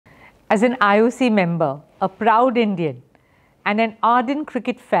As an IOC member, a proud Indian, and an ardent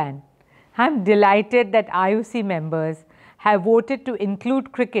cricket fan, I am delighted that IOC members have voted to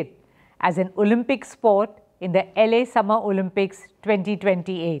include cricket as an Olympic sport in the LA Summer Olympics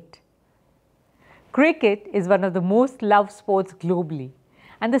 2028. Cricket is one of the most loved sports globally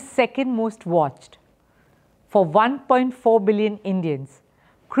and the second most watched. For 1.4 billion Indians,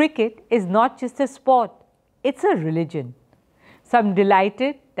 cricket is not just a sport, it's a religion. So I'm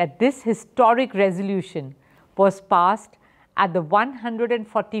delighted that this historic resolution was passed at the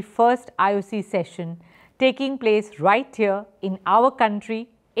 141st IOC session taking place right here in our country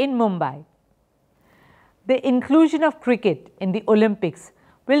in Mumbai. The inclusion of cricket in the Olympics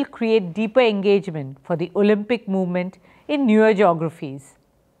will create deeper engagement for the Olympic movement in newer geographies,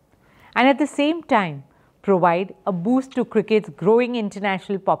 and at the same time provide a boost to cricket's growing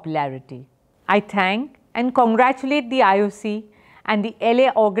international popularity. I thank and congratulate the IOC and the LA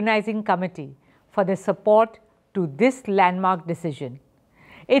Organizing Committee for their support to this landmark decision.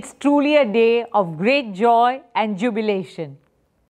 It's truly a day of great joy and jubilation